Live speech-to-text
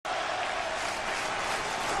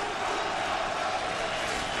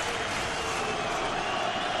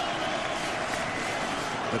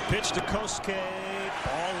The pitch to Kosuke,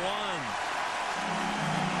 ball one.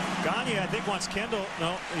 Gagne, I think, wants Kendall.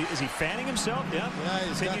 No, is he fanning himself? Yeah, he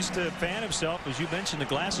continues to fan himself. As you mentioned, the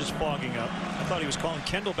glass is fogging up. I thought he was calling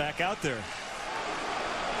Kendall back out there.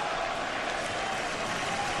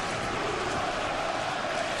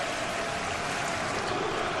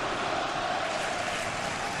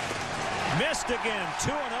 Missed again,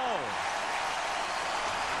 2-0.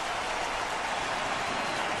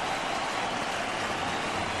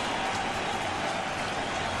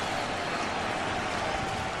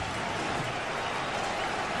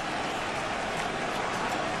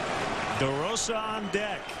 DeRosa on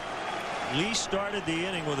deck. Lee started the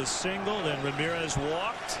inning with a single, then Ramirez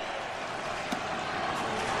walked.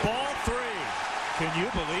 Ball three. Can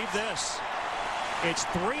you believe this? It's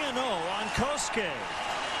 3-0 on Kosuke.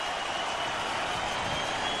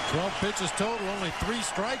 12 pitches total, only 3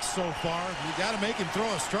 strikes so far. You got to make him throw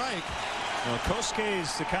a strike. Well, Kosuke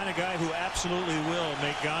is the kind of guy who absolutely will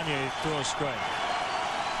make Gagne throw a strike.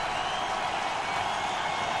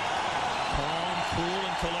 Calm, cool,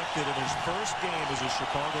 and collected in his first game as a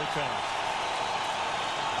Chicago Cub.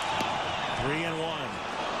 3-1.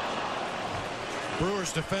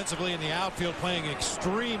 Brewers defensively in the outfield playing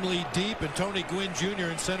extremely deep, and Tony Gwynn Jr.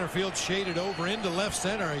 in center field shaded over into left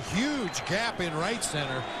center. A huge gap in right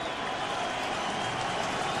center.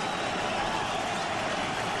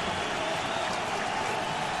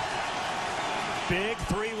 Big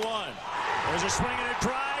 3-1. There's a swing and a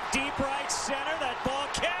drive, deep right center. That ball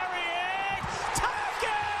carrying. Tie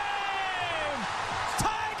game!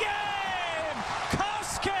 Tie game!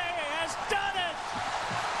 Kosuke has done it!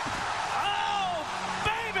 Oh,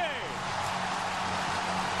 baby!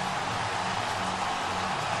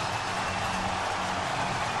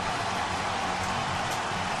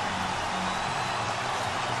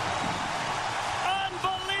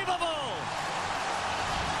 Unbelievable!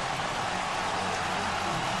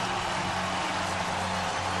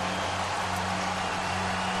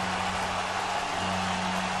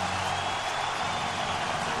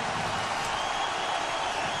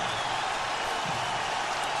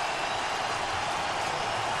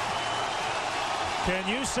 Can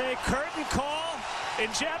you say curtain call in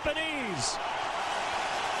Japanese?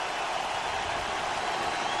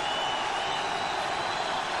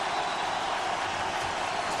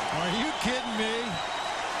 Are you kidding me?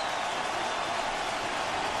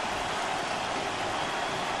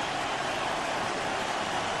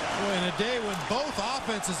 Boy, in a day when both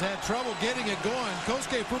offenses had trouble getting it going,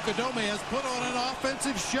 Kosuke Fukudome has put on an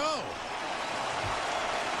offensive show.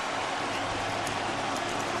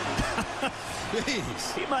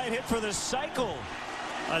 Jeez. He might hit for the cycle.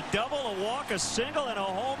 A double, a walk, a single, and a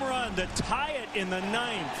home run to tie it in the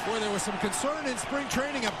 9th. Boy, there was some concern in spring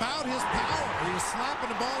training about his power. He was slapping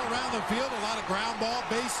the ball around the field, a lot of ground ball,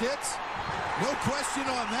 base hits. No question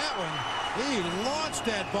on that one. He launched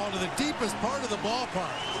that ball to the deepest part of the ballpark.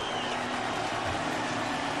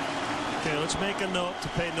 Okay, let's make a note to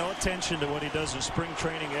pay no attention to what he does in spring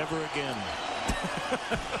training ever again.